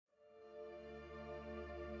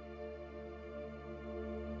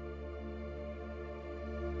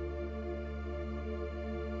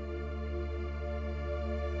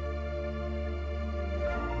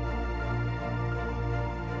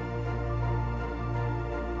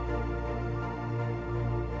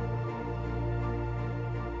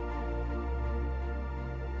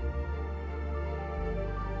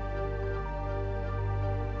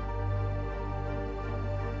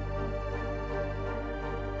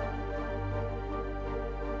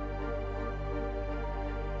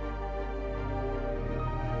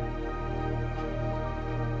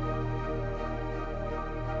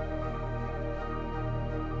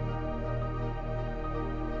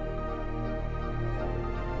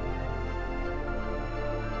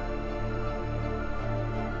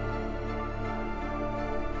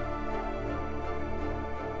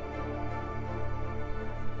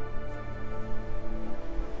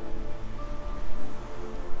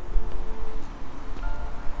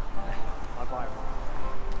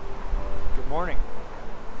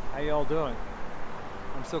all doing?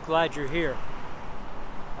 I'm so glad you're here.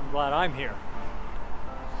 I'm glad I'm here.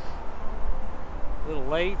 A little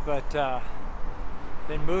late, but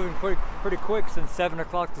been moving pretty quick since 7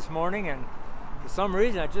 o'clock this morning, and for some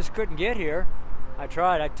reason I just couldn't get here. I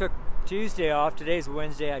tried. I took Tuesday off. Today's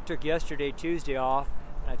Wednesday. I took yesterday, Tuesday off,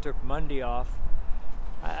 and I took Monday off.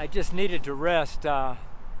 I just needed to rest. I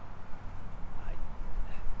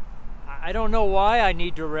don't know why I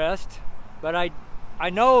need to rest, but I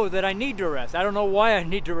know that I need to rest. I don't know why I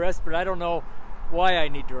need to rest, but I don't know why I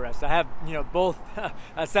need to rest. I have, both.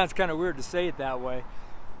 That sounds kind of weird to say it that way,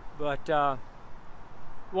 but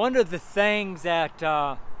one of the things that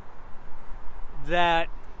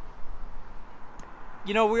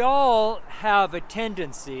we all have a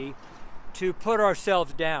tendency to put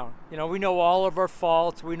ourselves down. We know all of our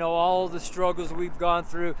faults. We know all the struggles we've gone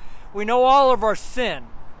through. We know all of our sin.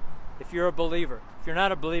 If you're a believer. If you're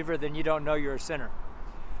not a believer, then you don't know you're a sinner.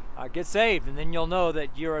 Get saved, and then you'll know that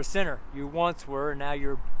you're a sinner. You once were, and now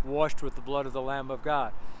you're washed with the blood of the Lamb of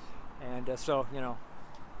God. And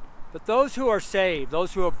but those who are saved,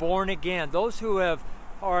 those who are born again, those who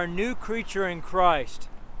are a new creature in Christ,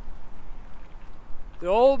 the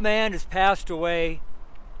old man has passed away,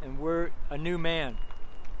 and we're a new man.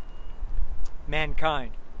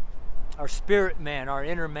 Mankind. Our spirit man, our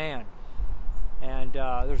inner man. And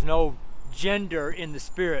there's no gender in the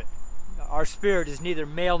spirit. Our spirit is neither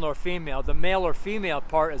male nor female. The male or female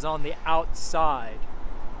part is on the outside.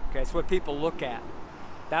 Okay, it's what people look at,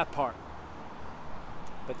 that part.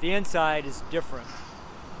 But the inside is different.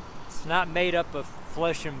 It's not made up of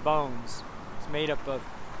flesh and bones. It's made up of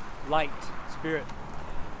light, spirit.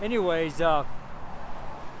 Anyways, so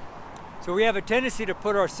we have a tendency to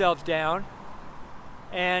put ourselves down,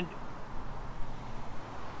 and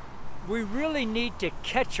we really need to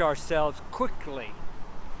catch ourselves quickly.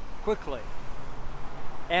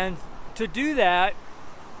 And to do that,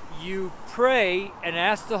 you pray and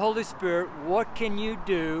ask the Holy Spirit, what can you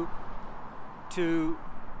do to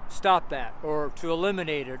stop that, or to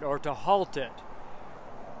eliminate it, or to halt it?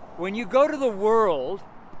 When you go to the world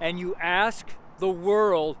and you ask the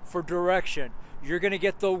world for direction, you're going to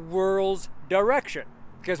get the world's direction,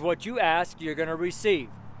 because what you ask, you're going to receive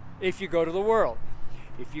if you go to the world.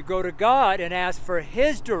 If you go to God and ask for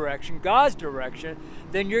His direction, God's direction,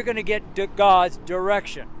 then you're going to get God's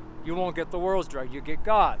direction. You won't get the world's direction, you get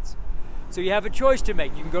God's. So you have a choice to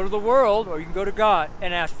make. You can go to the world, or you can go to God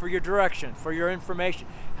and ask for your direction, for your information.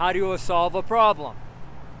 How do you solve a problem?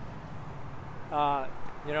 Probably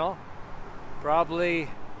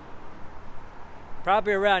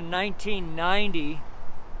around 1990,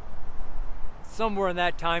 somewhere in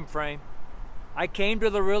that time frame, I came to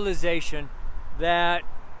the realization that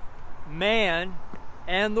man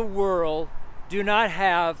and the world do not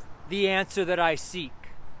have the answer that I seek.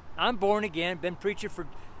 I'm born again, been preaching for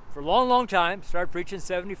a long time, started preaching in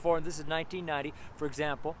 74, and this is 1990, for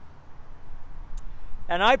example.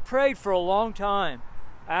 And I prayed for a long time,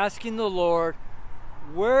 asking the Lord,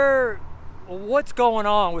 what's going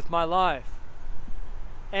on with my life?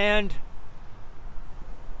 And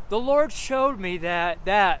the Lord showed me the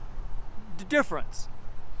difference.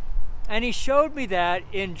 And He showed me that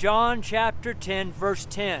in John chapter 10, verse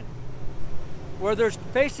 10, where there's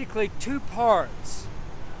basically two parts.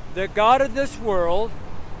 The God of this world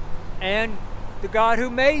and the God who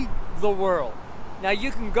made the world. Now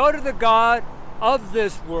you can go to the God of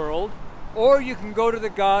this world, or you can go to the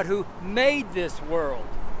God who made this world.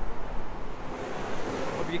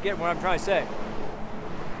 Hope you get what I'm trying to say.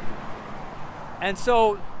 And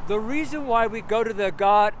so the reason why we go to the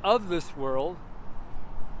God of this world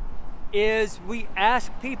is we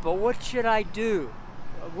ask people, what should I do?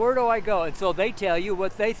 Where do I go? And so they tell you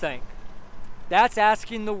what they think. That's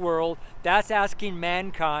asking the world, that's asking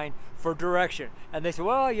mankind for direction. And they say,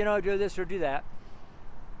 well, do this or do that.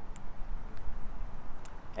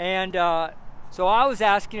 And so I was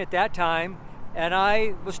asking at that time, and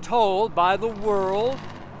I was told by the world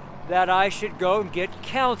that I should go and get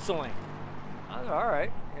counseling. I said, all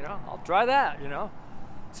right, I'll try that,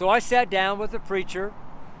 So I sat down with a preacher,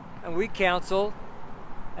 and we counseled,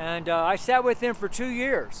 and I sat with him for 2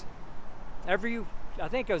 years. I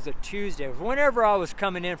think it was a Tuesday, whenever I was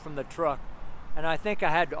coming in from the truck, and I think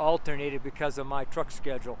I had to alternate it because of my truck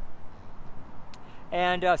schedule.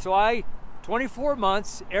 And so 24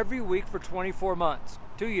 months, every week for 24 months,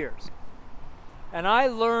 2 years. And I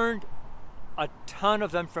learned a ton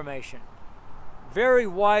of information. Very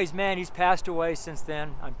wise man. He's passed away since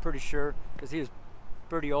then, I'm pretty sure, because he was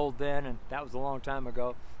pretty old then, and that was a long time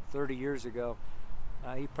ago, 30 years ago.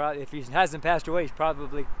 He probably, if he hasn't passed away, he's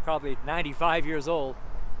probably 95 years old.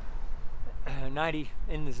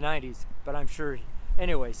 in his 90s, but I'm sure,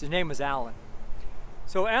 anyways, his name was Alan.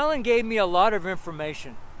 So Alan gave me a lot of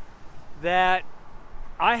information that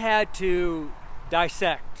I had to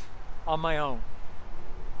dissect on my own.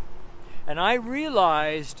 And I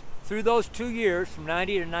realized through those 2 years, from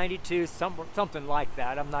 90 to 92, something like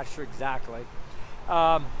that, I'm not sure exactly,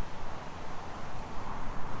 that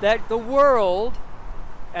the world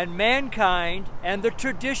and mankind and the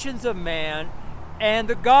traditions of man and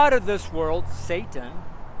the God of this world, Satan,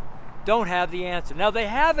 don't have the answer. Now they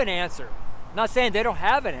have an answer. I'm not saying they don't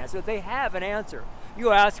have an answer, they have an answer.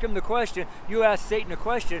 You ask him the question, you ask Satan a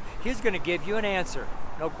question, he's going to give you an answer.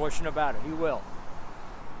 No question about it, he will.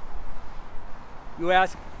 You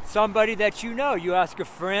ask somebody that you know, you ask a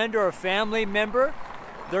friend or a family member,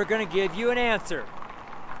 they're going to give you an answer.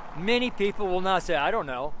 Many people will not say, I don't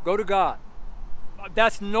know, go to God.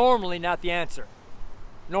 That's normally not the answer.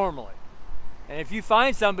 Normally. And if you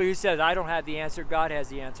find somebody who says, I don't have the answer, God has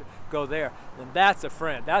the answer, go there. Then that's a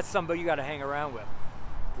friend. That's somebody you got to hang around with.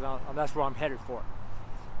 That's where I'm headed for.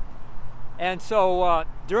 And so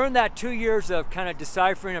during that 2 years of kind of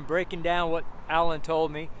deciphering and breaking down what Alan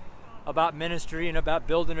told me about ministry and about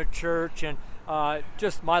building a church and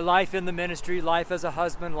just my life in the ministry, life as a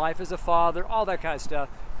husband, life as a father, all that kind of stuff,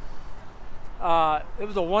 it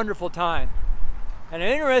was a wonderful time. And an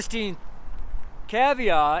interesting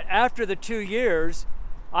caveat, after the 2 years,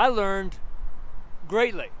 I learned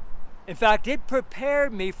greatly. In fact, it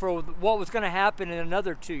prepared me for what was going to happen in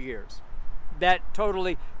another 2 years. That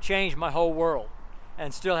totally changed my whole world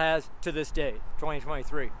and still has to this day,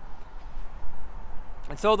 2023.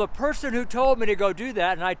 And so the person who told me to go do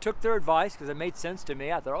that, and I took their advice because it made sense to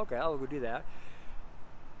me, I thought, okay, I'll go do that.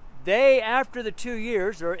 They, after the 2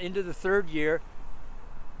 years, or into the third year,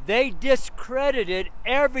 they discredited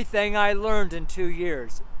everything I learned in 2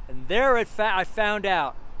 years. And there I found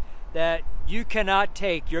out that you cannot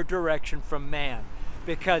take your direction from man,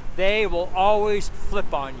 because they will always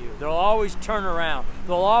flip on you. They'll always turn around.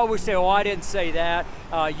 They'll always say, oh, I didn't say that.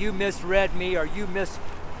 You misread me, or you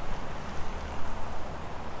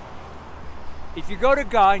If you go to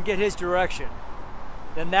God and get his direction,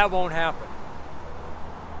 then that won't happen.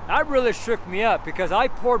 That really shook me up, because I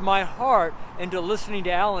poured my heart into listening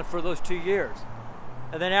to Alan for those 2 years.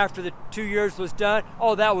 And then after the 2 years was done,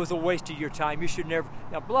 oh, that was a waste of your time. You should never,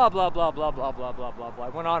 blah, blah, blah, blah, blah, blah, blah, blah, blah.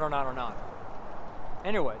 Went on and on and on.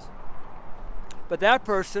 Anyways. But that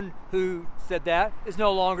person who said that is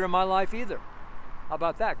no longer in my life either. How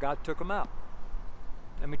about that? God took him out.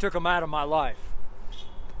 And he took him out of my life.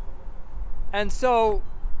 And so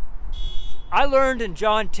I learned in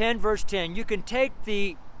John 10, verse 10, you can take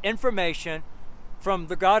the information from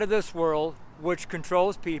the God of this world, which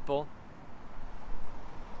controls people,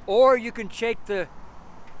 or you can take the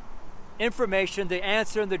information, the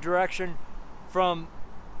answer, and the direction from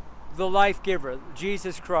the life giver,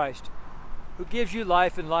 Jesus Christ, who gives you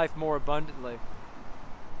life and life more abundantly.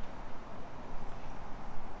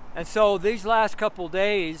 And so these last couple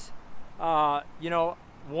days,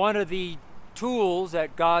 one of the tools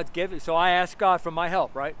that God's given, so I asked God for my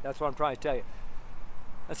help, right? That's what I'm trying to tell you.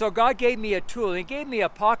 And so God gave me a tool. He gave me a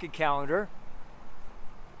pocket calendar,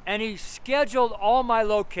 and he scheduled all my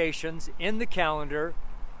locations in the calendar,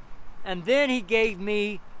 and then he gave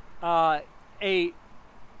me a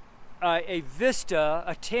vista,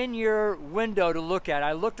 a 10-year window to look at.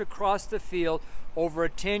 I looked across the field over a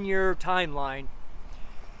 10-year timeline,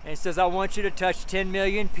 and it says, I want you to touch 10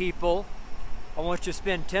 million people. I want you to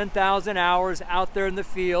spend 10,000 hours out there in the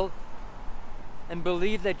field and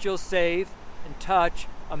believe that you'll save and touch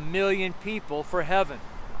 1 million people for heaven.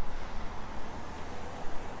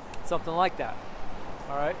 Something like that.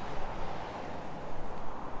 All right?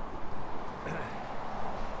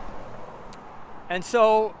 And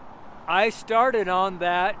so I started on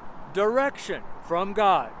that direction from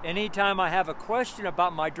God. Anytime I have a question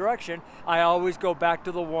about my direction, I always go back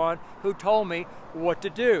to the one who told me what to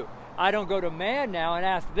do. I don't go to man now and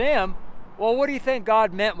ask them, well, what do you think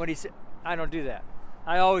God meant when he said? I don't do that.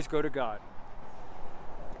 I always go to God.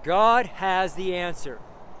 God has the answer.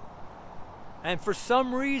 And for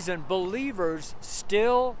some reason, believers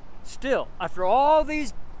still, after all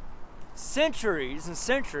these centuries and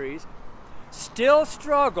centuries, still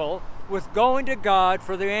struggle with going to God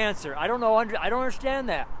for the answer. I don't understand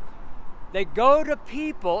that. They go to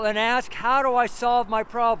people and ask, how do I solve my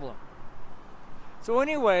problem? So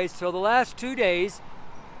anyways, so the last 2 days,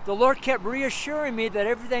 the Lord kept reassuring me that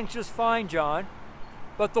everything's just fine, John.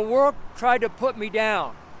 But the world tried to put me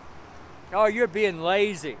down. Oh, you're being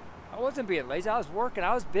lazy. I wasn't being lazy. I was working.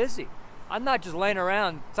 I was busy. I'm not just laying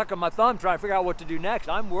around sucking my thumb trying to figure out what to do next.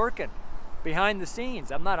 I'm working. behind the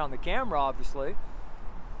scenes. I'm not on the camera, obviously.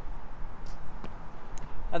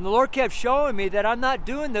 And the Lord kept showing me that I'm not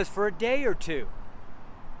doing this for a day or two.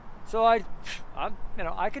 So I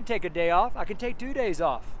can take a day off. I can take 2 days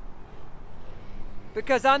off.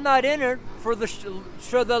 Because I'm not in it for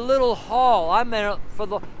the little haul. I'm in it for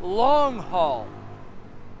the long haul.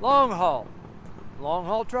 Long haul. Long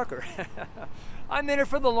haul trucker. I'm in it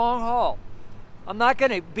for the long haul. I'm not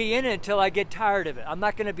going to be in it until I get tired of it. I'm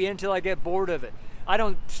not going to be in it until I get bored of it. I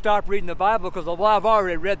don't stop reading the Bible because, well, I've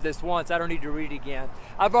already read this once. I don't need to read it again.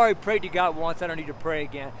 I've already prayed to God once. I don't need to pray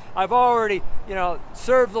again. I've already,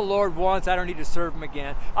 served the Lord once. I don't need to serve Him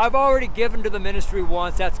again. I've already given to the ministry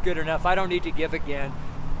once. That's good enough. I don't need to give again.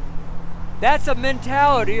 That's a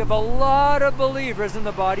mentality of a lot of believers in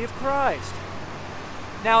the body of Christ.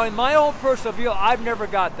 Now, in my own personal view, I've never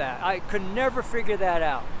got that. I could never figure that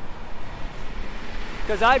out.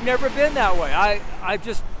 Because I've never been that way. I've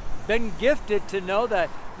just been gifted to know that,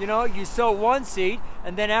 you sow one seed,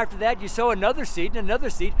 and then after that you sow another seed and another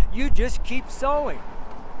seed. You just keep sowing.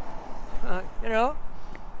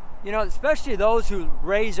 Especially those who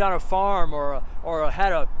raised on a farm or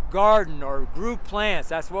had a garden or grew plants.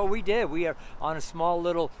 That's what we did. We are on a small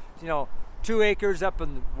little, 2 acres up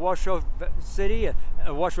in Washoe City,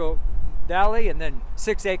 Washoe Valley, and then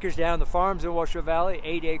 6 acres down the farms in Washoe Valley,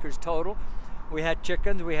 8 acres total. We had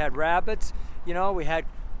chickens, we had rabbits, we had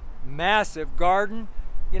massive garden.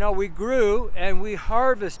 We grew and we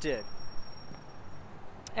harvested.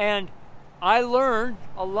 And I learned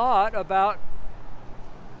a lot about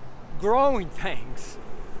growing things,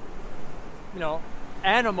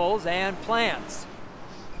 animals and plants.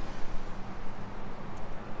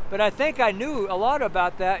 But I think I knew a lot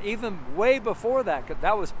about that even way before that, because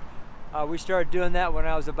that was, we started doing that when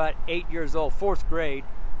I was about 8 years old, 4th grade.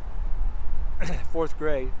 4th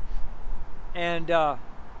grade. And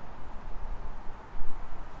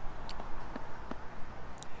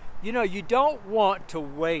you don't want to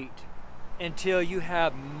wait until you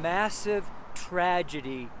have massive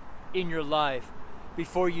tragedy in your life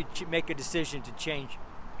before you make a decision to change.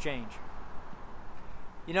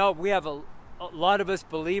 We have a lot of us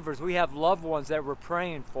believers, we have loved ones that we're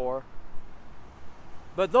praying for.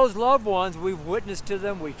 But those loved ones, we've witnessed to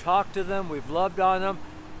them, we've talked to them, we've loved on them,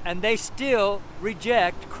 and they still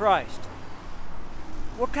reject Christ.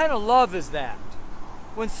 What kind of love is that?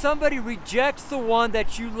 When somebody rejects the one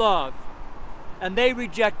that you love, and they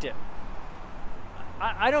reject it.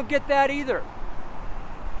 I don't get that either.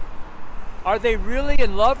 Are they really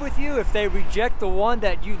in love with you if they reject the one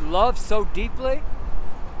that you love so deeply?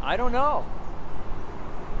 I don't know.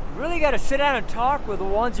 You really got to sit down and talk with the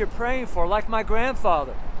ones you're praying for, like my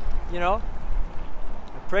grandfather. I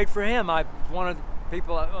prayed for him. I one of the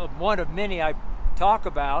people, one of many I talk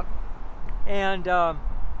about, and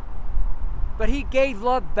but he gave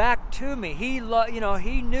love back to me. He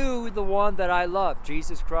knew the one that I loved,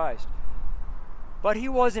 Jesus Christ, but he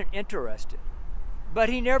wasn't interested. But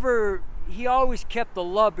he always kept the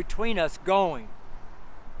love between us going.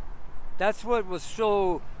 That's what was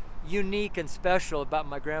so unique and special about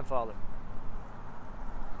my grandfather.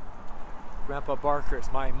 Grandpa Barkers,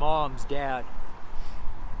 my mom's dad.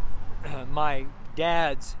 My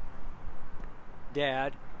dad's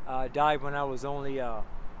dad died when I was only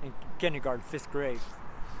in kindergarten, 5th grade.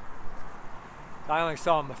 I only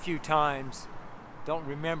saw him a few times. Don't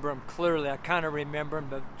remember him clearly. I kind of remember him,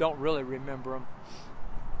 but don't really remember him.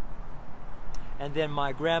 And then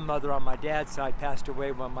my grandmother on my dad's side passed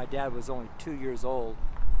away when my dad was only 2 years old.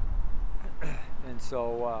 And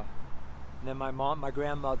so, then my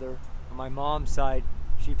grandmother on my mom's side,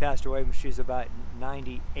 she passed away when she was about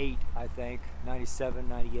 98, I think, 97,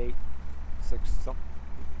 98,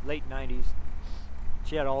 late 90s.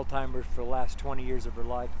 She had Alzheimer's for the last 20 years of her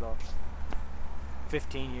life, though.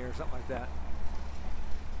 15 years, something like that.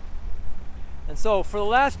 And so for the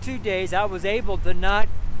last 2 days, I was able to not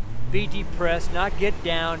be depressed, not get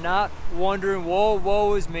down, not wondering,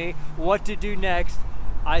 woe is me, what to do next.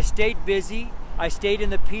 I stayed busy. I stayed in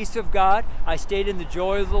the peace of God. I stayed in the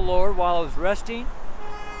joy of the Lord while I was resting,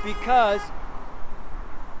 because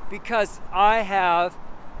I have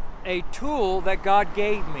a tool that God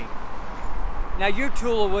gave me. Now your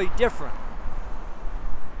tool will be different,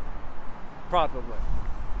 probably.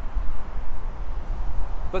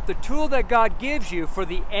 But the tool that God gives you for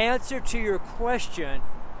the answer to your question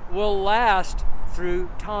will last through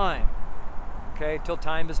time, okay, till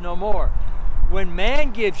time is no more. When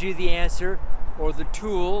man gives you the answer or the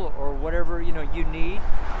tool or whatever you need,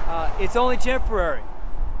 it's only temporary.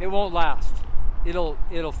 It won't last. It'll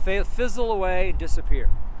fizzle away and disappear.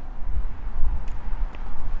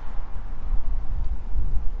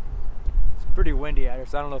 pretty windy out here,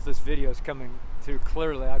 so I don't know if this video is coming through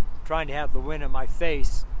clearly. I'm trying to have the wind in my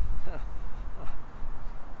face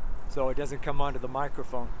so it doesn't come onto the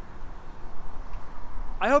microphone.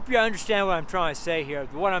 I hope you understand what I'm trying to say here.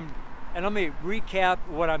 And let me recap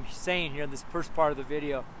what I'm saying here in this first part of the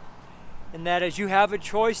video. And that is, you have a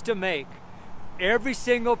choice to make. Every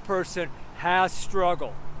single person has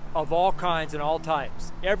struggle of all kinds and all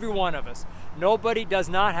types. Every one of us. Nobody does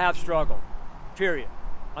not have struggle. Period.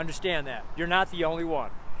 Understand that. You're not the only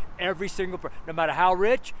one. Every single person, no matter how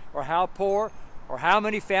rich or how poor or how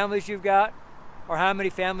many families you've got or how many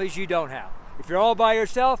families you don't have. If you're all by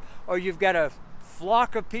yourself or you've got a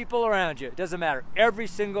flock of people around you, it doesn't matter. Every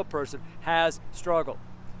single person has struggle.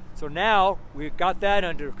 So now we've got that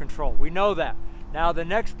under control. We know that. Now the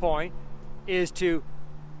next point is to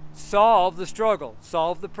solve the struggle,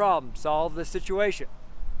 solve the problem, solve the situation.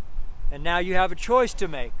 And now you have a choice to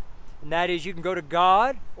make. And that is, you can go to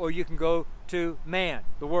God or you can go to man,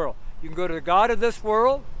 the world. You can go to the God of this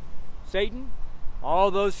world, Satan,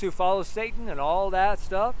 all those who follow Satan and all that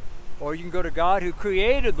stuff. Or you can go to God who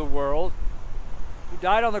created the world, who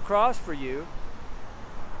died on the cross for you,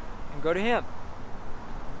 and go to him.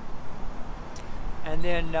 And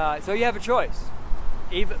then, so you have a choice.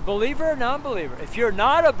 Even believer or non-believer. If you're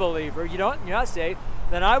not a believer, you're not saved,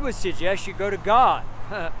 then I would suggest you go to God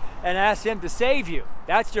and ask him to save you.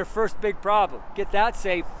 That's your first big problem. Get that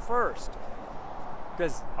saved first.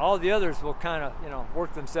 Because all the others will kind of,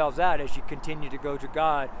 work themselves out as you continue to go to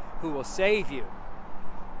God who will save you.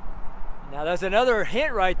 Now there's another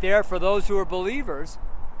hint right there for those who are believers.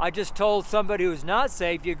 I just told somebody who's not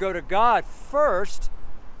saved, you go to God first.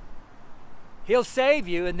 He'll save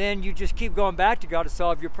you, and then you just keep going back to God to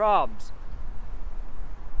solve your problems.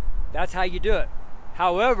 That's how you do it.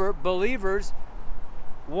 However, believers,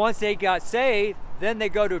 once they got saved, then they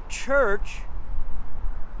go to church.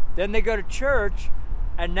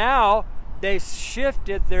 And now they've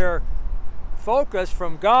shifted their focus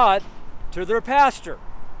from God to their pastor.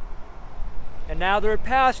 And now their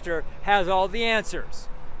pastor has all the answers.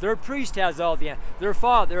 Their priest has all the answers. Their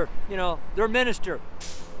father, their minister,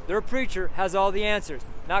 their preacher has all the answers.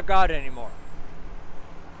 Not God anymore.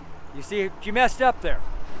 You see, you messed up there.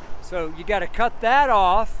 So you got to cut that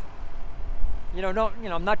off.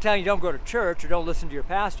 I'm not telling you don't go to church or don't listen to your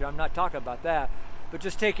pastor. I'm not talking about that. But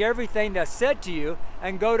just take everything that's said to you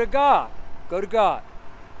and go to God. Go to God.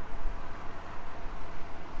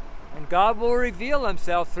 And God will reveal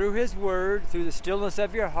himself through his word, through the stillness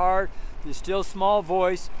of your heart, through the still small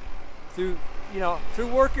voice, through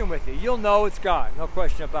working with you. You'll know it's God. No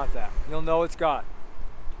question about that. You'll know it's God.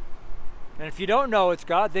 And if you don't know it's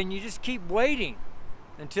God, then you just keep waiting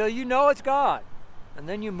until you know it's God. And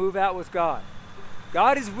then you move out with God.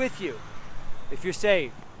 God is with you if you're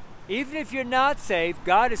saved. Even if you're not saved,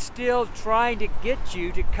 God is still trying to get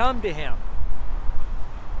you to come to him.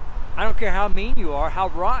 I don't care how mean you are, how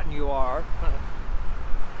rotten you are.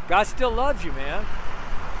 God still loves you, man.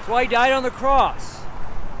 That's why he died on the cross.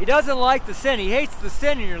 He doesn't like the sin. He hates the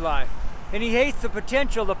sin in your life. And he hates the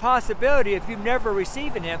potential, the possibility if you've never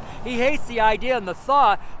received him. He hates the idea and the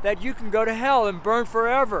thought that you can go to hell and burn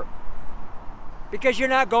forever. Because you're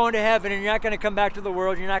not going to heaven and you're not going to come back to the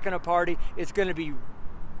world. You're not going to party. It's going to be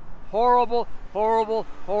horrible, horrible,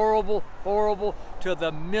 horrible, horrible to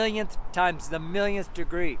the millionth times the millionth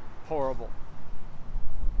degree. Horrible.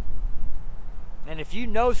 And if you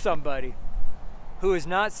know somebody who is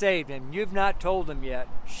not saved and you've not told them yet,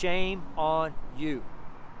 shame on you.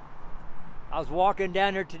 I was walking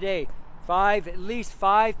down there today, at least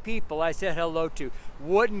five people I said hello to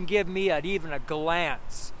wouldn't give me even a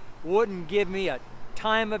glance, wouldn't give me a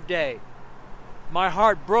time of day. My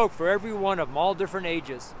heart broke for every one of them, all different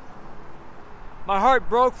ages. My heart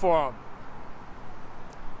broke for them.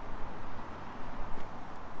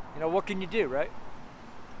 What can you do, right?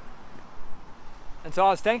 And so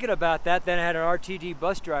I was thinking about that. Then I had an RTD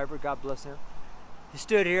bus driver, God bless him. He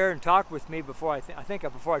stood here and talked with me before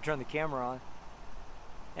before I turned the camera on.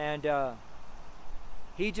 And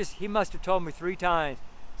he must have told me 3 times,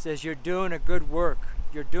 says, "You're doing a good work.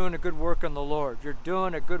 You're doing a good work on the Lord. You're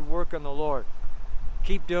doing a good work on the Lord.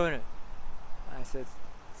 Keep doing it." I said,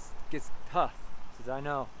 "It gets tough." He says, "I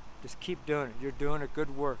know. Just keep doing it. You're doing a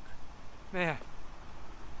good work." Man.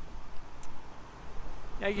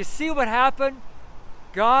 Now you see what happened?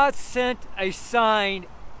 God sent a sign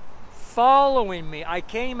following me. I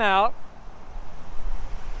came out,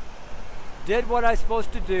 did what I was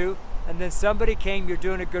supposed to do, and then somebody came, "You're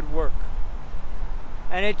doing a good work."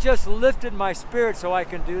 And it just lifted my spirit so I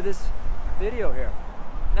can do this video here.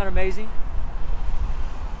 Isn't that amazing?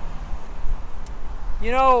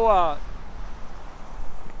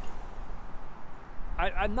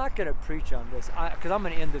 I'm not going to preach on this because I'm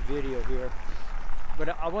going to end the video here. But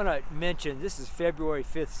I want to mention, this is February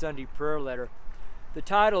 5th Sunday prayer letter. The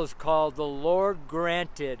title is called "The Lord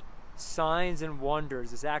Granted Signs and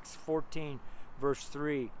Wonders." It's Acts 14, verse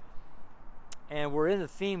 3. And we're in the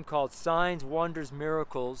theme called Signs, Wonders,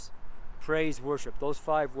 Miracles, Praise, Worship. Those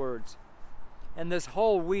 5 words. And this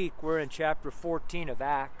whole week we're in chapter 14 of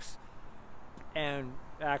Acts. And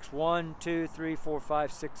Acts 1, 2, 3, 4,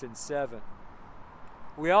 5, 6, and 7.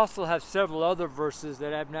 We also have several other verses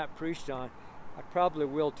that I've not preached on. I probably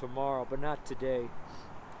will tomorrow, but not today.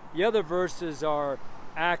 The other verses are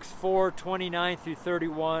Acts 4, 29 through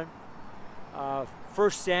 31,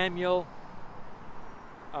 1 Samuel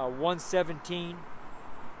 1:17,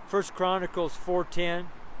 1 Chronicles 4:10,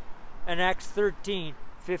 and Acts 13,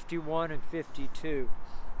 51 and 52.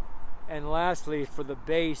 And lastly, for the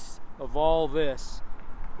base of all this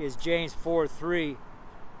is James 4:3,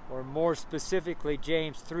 or more specifically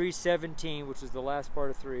James 3:17, which is the last part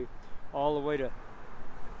of 3, all the way to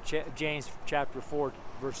James chapter 4,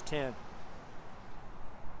 verse 10.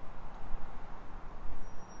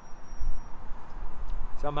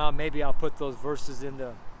 Somehow maybe I'll put those verses in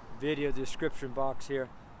the video description box here.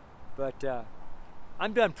 But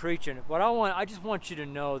I'm done preaching. I just want you to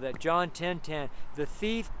know that John 10:10, the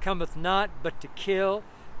thief cometh not but to kill,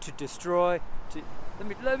 to destroy.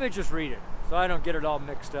 Let me just read it so I don't get it all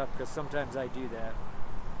mixed up, because sometimes I do that.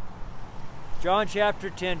 John chapter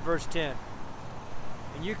 10, verse 10.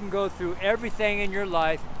 And you can go through everything in your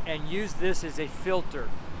life and use this as a filter.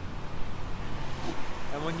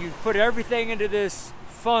 And when you put everything into this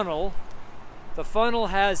funnel, the funnel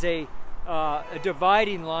has a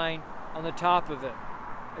dividing line on the top of it,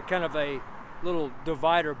 a kind of a little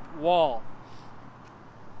divider wall.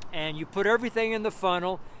 And you put everything in the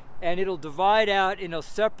funnel, and it'll divide out and it'll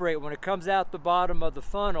separate. When it comes out the bottom of the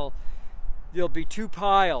funnel, there'll be two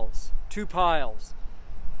piles.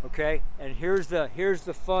 Okay, and here's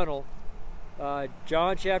the funnel.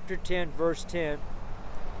 John chapter 10, verse 10.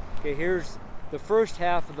 Okay, here's the first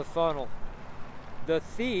half of the funnel. The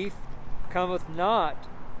thief cometh not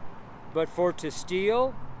but for to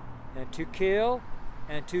steal and to kill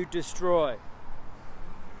and to destroy.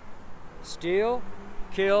 Steal,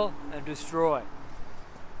 kill, and destroy.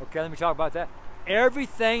 Okay, let me talk about that.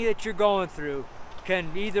 Everything that you're going through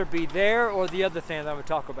can either be there or the other thing that I'm going to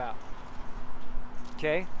talk about.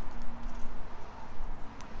 Okay?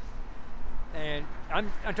 And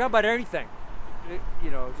I'm talking about everything.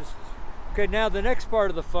 Just... Okay, now the next part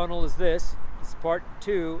of the funnel is this. It's part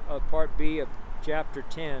 2 of part B of chapter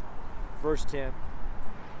 10, verse 10.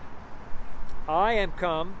 I am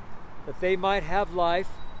come that they might have life,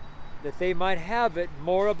 that they might have it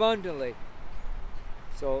more abundantly.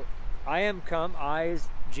 So, I am come, I is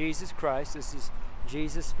Jesus Christ. This is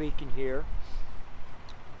Jesus speaking here.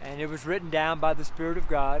 And it was written down by the Spirit of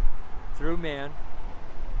God through men,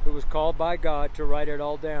 who was called by God to write it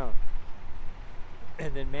all down.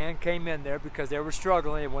 And then man came in there because they were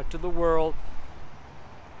struggling. They went to the world,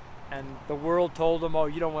 and the world told them, oh,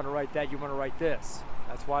 you don't want to write that, you want to write this.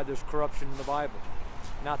 That's why there's corruption in the Bible.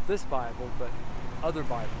 Not this Bible, but other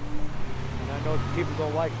Bibles. And I know people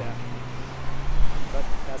don't like that, but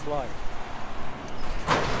that's life.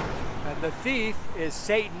 And the thief is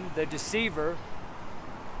Satan, the deceiver,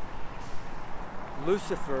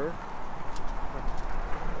 Lucifer,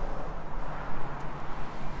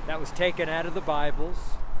 that was taken out of the Bibles.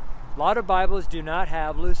 A lot of Bibles do not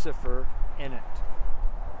have Lucifer in it.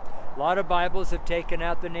 A lot of Bibles have taken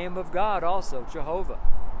out the name of God also, Jehovah.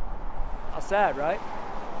 How sad, right?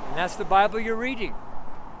 And that's the Bible you're reading.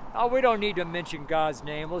 Oh, we don't need to mention God's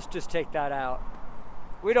name. Let's just take that out.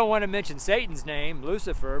 We don't want to mention Satan's name,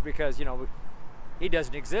 Lucifer, because, he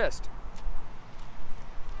doesn't exist.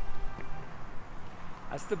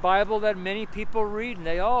 That's the Bible that many people read, and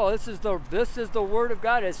this is the Word of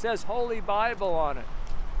God. It says Holy Bible on it.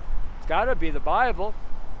 It's got to be the Bible.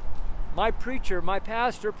 My preacher, my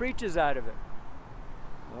pastor preaches out of it.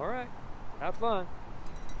 All right, have fun.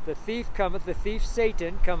 The thief cometh, the thief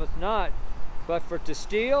Satan cometh not, but for to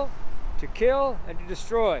steal, to kill, and to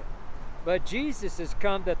destroy. But Jesus is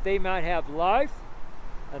come that they might have life,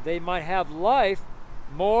 and they might have life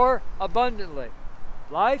more abundantly.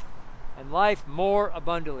 Life and life more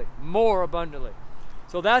abundantly. More abundantly.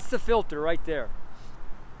 So that's the filter right there.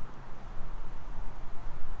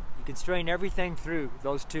 You can strain everything through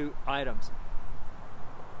those two items.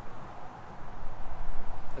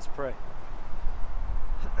 Let's pray.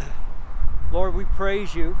 Lord, we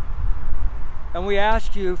praise you, and we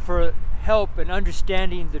ask you for help in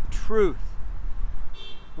understanding the truth.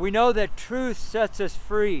 We know that truth sets us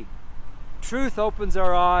free. Truth opens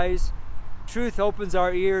our eyes. Truth opens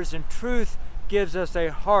our ears, and truth gives us a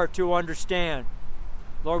heart to understand.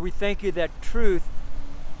 Lord, we thank you that truth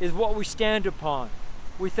is what we stand upon.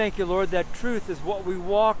 We thank you, Lord, that truth is what we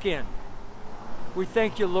walk in. We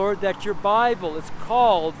thank you, Lord, that your Bible is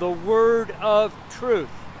called the Word of Truth.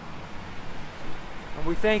 And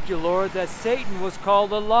we thank you, Lord, that Satan was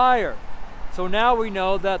called a liar. So now we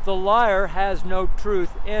know that the liar has no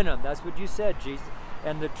truth in him. That's what you said, Jesus.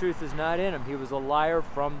 And the truth is not in him. He was a liar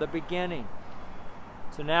from the beginning.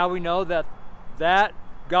 So now we know that that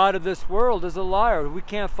God of this world is a liar. We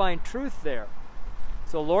can't find truth there.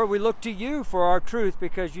 So Lord, we look to you for our truth,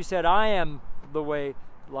 because you said, I am the way,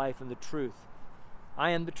 life, and the truth. I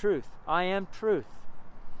am the truth. I am truth.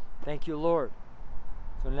 Thank you, Lord.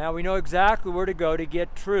 So now we know exactly where to go to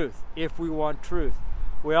get truth, if we want truth.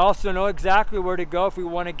 We also know exactly where to go if we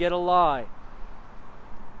want to get a lie.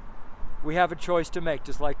 We have a choice to make,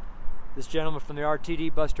 just like this gentleman from the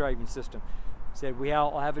RTD bus driving system said, we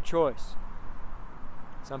all have a choice.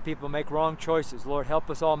 Some people make wrong choices. Lord, help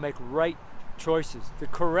us all make right choices, the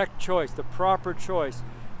correct choice, the proper choice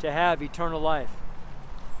to have eternal life.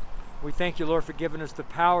 We thank you, Lord, for giving us the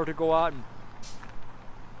power to go out and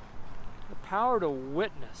the power to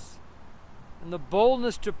witness and the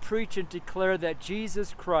boldness to preach and declare that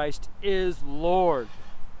Jesus Christ is Lord.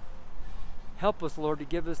 Help us, Lord, to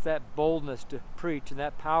give us that boldness to preach and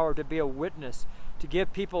that power to be a witness, to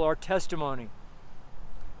give people our testimony.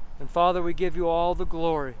 And Father, we give you all the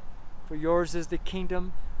glory, for yours is the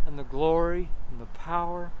kingdom and the glory and the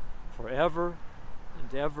power forever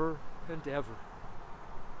and ever and ever.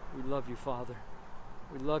 We love you, Father.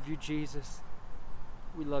 We love you, Jesus.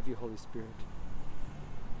 We love you, Holy Spirit.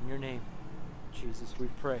 In your name, Jesus, we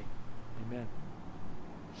pray. Amen.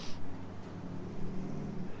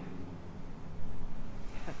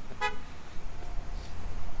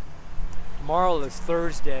 Tomorrow is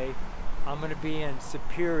Thursday. I'm going to be in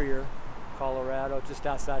Superior, Colorado, just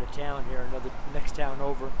outside of town here, next town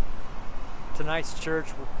over. Tonight's church,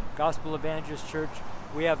 Gospel Evangelist Church,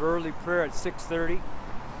 we have early prayer at 6:30,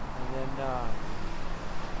 and then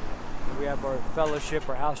we have our fellowship,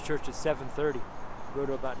 our house church at 7:30. Go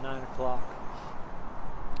to about 9 o'clock.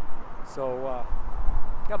 So,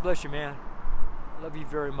 God bless you, man. I love you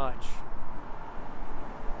very much.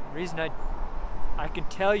 The reason I can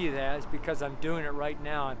tell you that is because I'm doing it right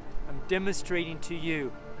now. I'm demonstrating to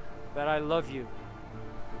you that I love you,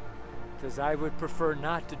 because I would prefer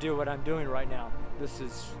not to do what I'm doing right now. This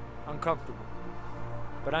is uncomfortable.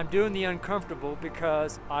 But I'm doing the uncomfortable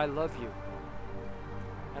because I love you.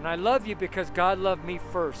 And I love you because God loved me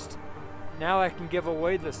first. Now I can give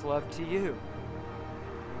away this love to you.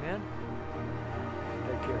 Amen?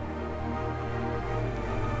 Take care.